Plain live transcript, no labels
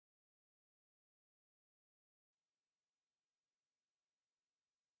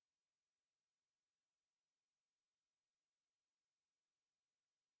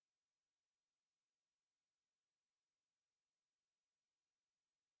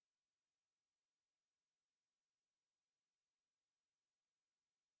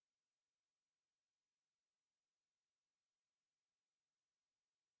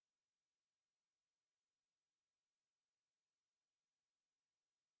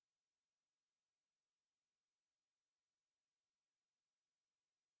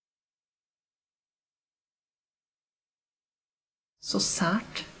Så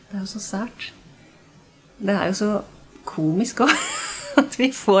sært. Det er jo så sært. Det er jo så komisk også, at vi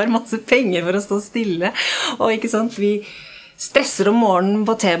får masse penger for å stå stille. Og ikke sant, vi stresser om morgenen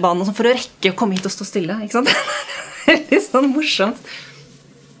på T-banen for å rekke å komme hit og stå stille. Ikke sant? Det er litt sånn morsomt.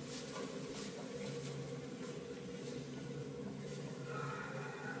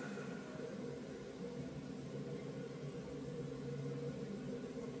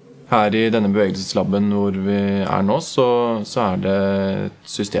 Her i denne bevegelseslabben hvor vi er nå, så er det et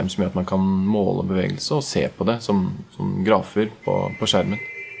system som gjør at man kan måle bevegelse og se på det som grafer på skjermen.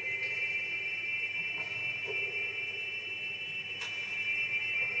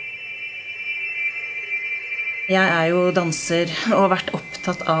 Jeg er jo danser og har vært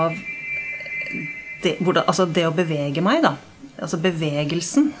opptatt av det å bevege meg da. Altså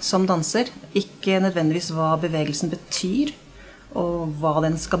bevegelsen som danser, ikke nødvendigvis hva bevegelsen betyr, og hva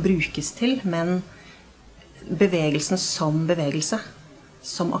den skal brukes til, men bevegelsene som bevegelse,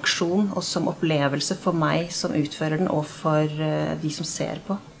 som aksjon og som opplevelse for meg som utfører den, og for de som ser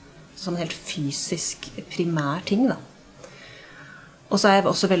på. Som en helt fysisk, primær ting da. Og så er jeg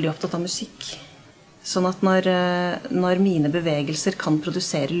også veldig opptatt av musikk. Sånn at når mine bevegelser kan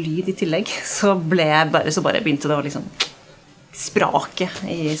produsere lyd i tillegg, så begynte det å liksom sprake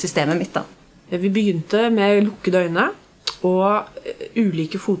i systemet mitt da. Vi begynte med lukkede øyne, og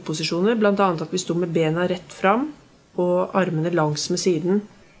ulike fotposisjoner, blant annet at vi sto med bena rett fram og armene langs med siden,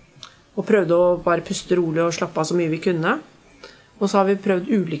 og prøvde å bare puste rolig og slappe av så mye vi kunne. Og så har vi prøvd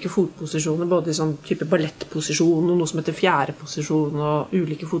ulike fotposisjoner, både i sånn type ballettposisjon og noe som heter fjerde posisjon og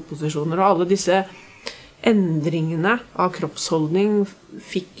ulike fotposisjoner. Og alle disse endringene av kroppsholdning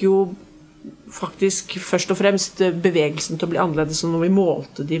fikk jo faktisk først og fremst bevegelsen til å bli annerledes når vi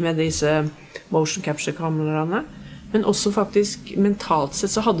målte de med disse motion capture-kameraene. Men også faktisk mentalt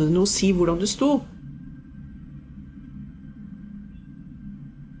sett så hadde det noe å si hvordan du sto.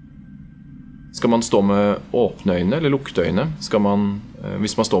 Skal man stå med åpne øyne eller lukkede øyne?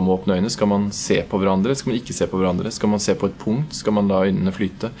 Hvis man står med åpne øyne, skal man se på hverandre? Skal man ikke se på hverandre? Skal man se på et punkt? Skal man la øynene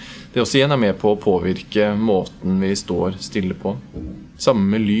flyte? Det også igjen er med på å påvirke måten vi står stille på. Sammen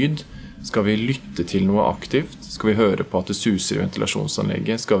med lyd. Skal vi lytte til noe aktivt? Skal vi høre på at det suser i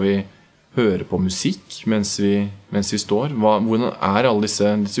ventilasjonsanlegget? Skal vi høre på musikk mens vi står? Hvordan er alle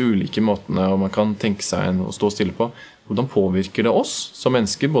disse ulike måtene og man kan tenke seg å stå stille på? Hvordan påvirker det oss som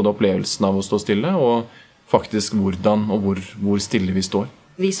mennesker, både opplevelsen av å stå stille og faktisk hvordan og hvor stille vi står?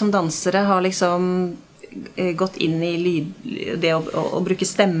 Vi som dansere har liksom gått inn i det å bruke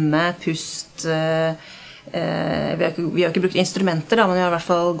stemme, pust. Vi har ikke brukt instrumenter da, men vi har i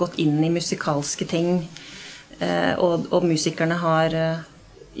hvert fall gått inn i musikalske ting. Og musikerne har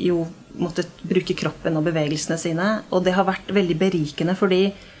jo måttet bruke kroppen og bevegelsene sine, og det har vært veldig berikende, fordi,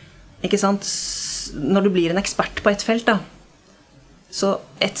 ikke sant, når du blir en ekspert på et felt da, så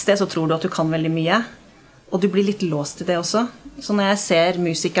et sted så tror du at du kan veldig mye, og du blir litt låst i det også. Så når jeg ser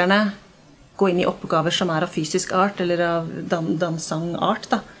musikerne gå inn i oppgaver som er av fysisk art, eller av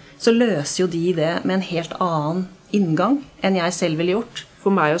dansangart da, så løser jo de det med en helt annen inngang enn jeg selv ville gjort.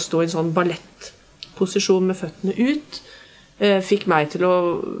 For meg å stå i en sånn ballettposisjon med føttene ut, fikk meg til å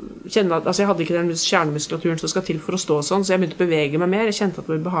kjenne at jeg hadde ikke den kjernemuskulaturen som skal til for å stå sånn, så jeg begynte å bevege meg mer. Jeg kjente at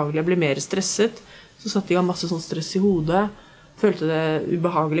det var ubehagelig, jeg ble mer stresset. Så satt jeg masse sånn stress i hodet. Følte det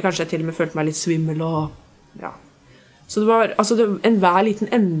ubehagelig, kanskje jeg til og med følte meg litt svimmel og ja. Så det var, enhver liten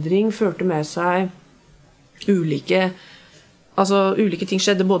endring førte med seg ulike ting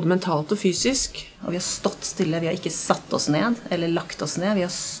skjedde både mentalt og fysisk. Og vi har stått stille, vi har ikke satt oss ned eller lagt oss ned, vi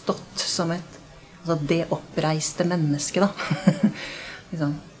har stått som det oppreiste mennesket da.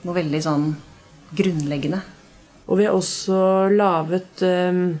 Noe veldig sånn grunnleggende. Og vi har også laget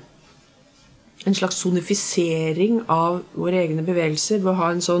en slags sonifisering av våre egne bevegelser ved å ha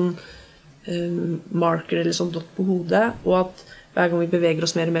en sånn marker eller sånn dot på hodet, og at hver gang vi beveger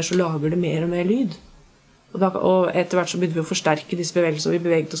oss mer og mer så lager det mer og mer lyd. Og etter hvert så begynte vi å forsterke disse bevegelsene, og vi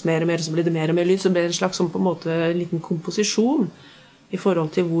beveget oss mer og mer, så ble det mer og mer lyd, så ble det en slags sånn, på en måte, en liten komposisjon i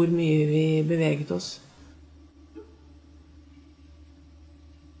forhold til hvor mye vi beveget oss.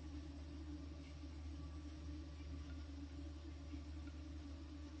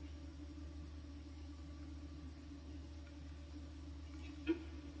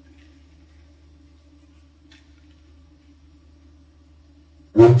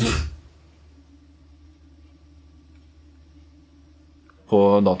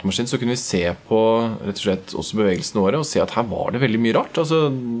 På datamaskin så kunne vi se på rett og slett også bevegelsene våre og se at her var det veldig mye rart.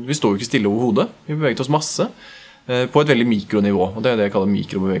 Vi står jo ikke stille over hodet. Vi beveget oss masse på et veldig mikronivå, og det er det jeg kaller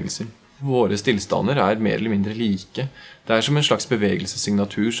mikrobevegelser. Våre stillstander er mer eller mindre like. Det er som en slags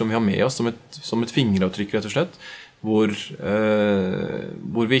bevegelsessignatur som vi har med oss som et fingeravtrykk, rett og slett. hvor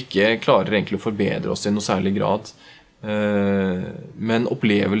vi ikke klarer egentlig å forbedre oss i noe særlig grad. Men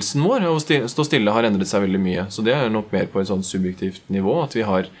opplevelsen vår av å stå stille har endret seg veldig mye, så det er nok mer på et sånt subjektivt nivå, at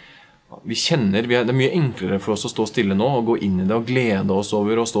vi kjenner, det er mye enklere for oss å stå stille nå, og gå inn i det og glede oss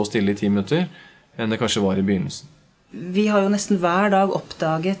over å stå stille i 10 minutter, enn det kanskje var i begynnelsen. Vi har jo nesten hver dag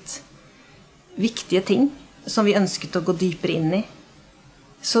oppdaget viktige ting som vi ønsket å gå dypere inn i.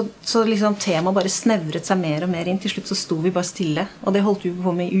 Så liksom temaet bare snevret seg mer og mer inn. Til slutt så sto vi bare stille, og det holdt vi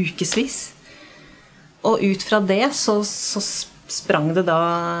på med i ukesvis. Og ut fra det så sprang det da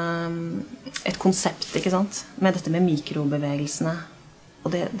et konsept, ikke sant? Med dette med mikrobevegelsene.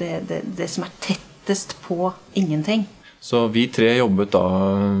 Og det som er tettest på ingenting. Så vi 3 jobbet da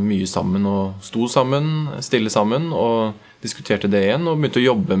mye sammen og sto sammen, stille sammen og diskuterte det igjen og begynte å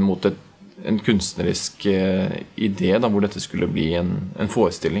jobbe mot en kunstnerisk idé da, hvor dette skulle bli en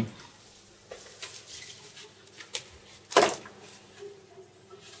forestilling.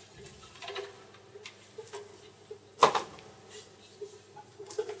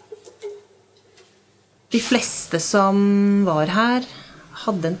 De fleste som var her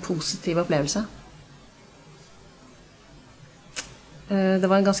hadde en positiv opplevelse. Det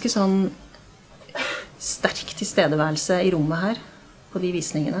var en ganske sånn sterk tilstedeværelse i rommet her, på de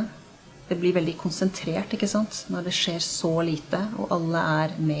visningene. Det blir veldig konsentrert, ikke sant? Når det skjer så lite, og alle er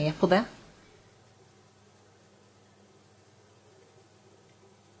med på det.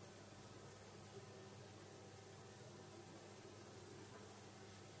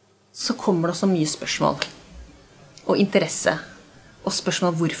 Så kommer det også mye spørsmål, og interesse, og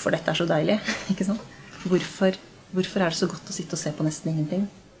spørsmål hvorfor dette er så deilig, ikke sant? Hvorfor er det så godt å sitte og se på nesten ingenting?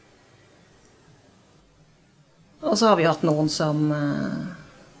 Og så har vi jo hatt noen som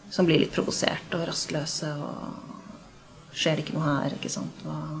blir litt provosert og rastløse, og skjer det ikke noe her, ikke sant?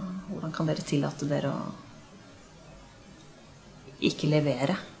 Hvordan kan dere tillate dere å ikke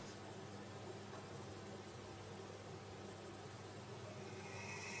levere?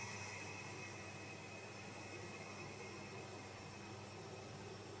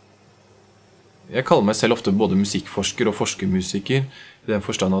 Jeg kaller meg selv ofte både musikkforsker og forskermusiker, i den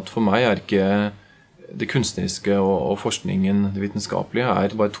forstand at for meg er ikke det kunstneriske og forskningen, det vitenskapelige,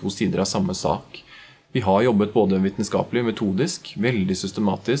 er bare 2 sider av samme sak. Vi har jobbet både vitenskapelig, metodisk, veldig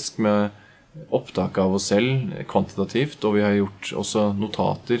systematisk, med opptak av oss selv, kvantitativt, og vi har gjort også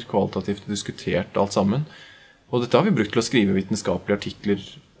notater, kvalitativt diskutert alt sammen. Og dette har vi brukt til å skrive vitenskapelige artikler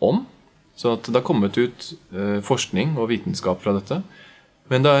om, så at det har kommet ut forskning og vitenskap fra dette.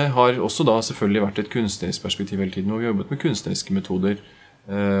 Men det har også da selvfølgelig vært et kunstnerisk perspektiv hele tiden, hvor vi har jobbet med kunstneriske metoder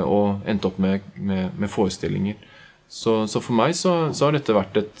og endt opp med forestillinger. Så for meg så har dette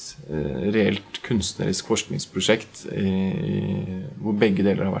vært et reelt kunstnerisk forskningsprosjekt hvor begge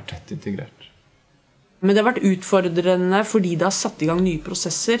deler har vært tett integrert. Men det har vært utfordrende fordi det har satt i gang nye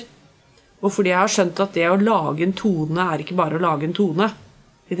prosesser, og fordi jeg har skjønt at det å lage en tone er ikke bare å lage en tone.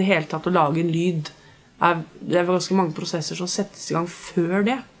 I det hele tatt å lage en lyd. Det er ganske mange prosesser som settes i gang før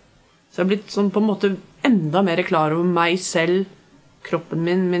det. Så jeg har blitt sånn på en måte enda mer klar over meg selv, kroppen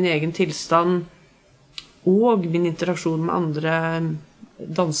min, min egen tilstand, og min interaksjon med andre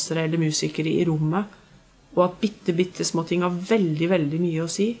dansere eller musikere i rommet. Og at bitte små ting har veldig, veldig mye å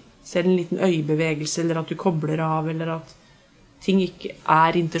si. Selv en liten øyebevegelse, eller at du kobler av, eller at ting ikke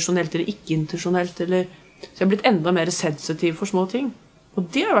er intensjonelt eller ikke intensjonelt. Så jeg har blitt enda mer sensitiv for små ting. Og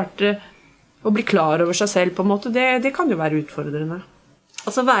det har vært å bli klar over seg selv på en måte, det kan jo være utfordrende.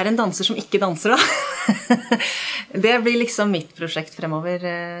 Altså være en danser som ikke danser da. Det blir liksom mitt prosjekt fremover,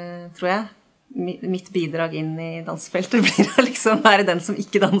 tror jeg. Mitt bidrag inn i dansefeltet blir å liksom være den som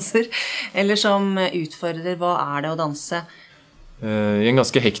ikke danser, eller som utfordrer hva er det å danse. I en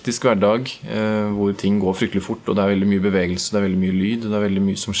ganske hektisk hverdag, hvor ting går fryktelig fort, og det er veldig mye bevegelse, det er veldig mye lyd, det er veldig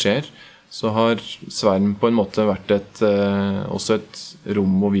mye som skjer, så har Sverm på en måte vært også et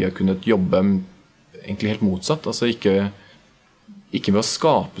rom hvor vi har kunnet jobbe egentlig helt motsatt. Altså ikke ved å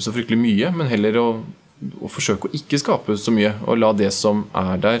skape så fryktelig mye, men heller å forsøke å ikke skape så mye, og la det som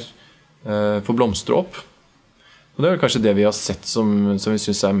er der få blomstre opp. Og det er kanskje det vi har sett som vi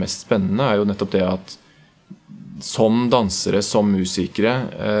synes er mest spennende, er jo nettopp det at som dansere, som musikere,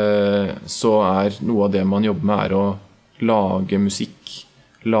 så er noe av det man jobber med er å lage musikk,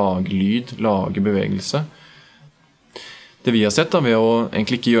 lage lyd, lage bevegelse. Det vi har sett da, ved å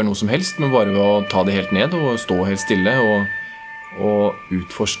egentlig ikke gjøre noe som helst, men bare ved å ta det helt ned og stå helt stille og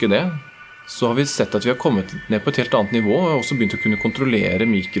utforske det, så har vi sett at vi har kommet ned på et helt annet nivå, og også begynt å kunne kontrollere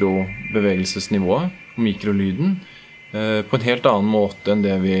mikrobevegelsesnivået, mikrolyden, på en helt annen måte enn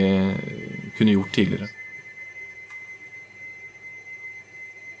det vi kunne gjort tidligere.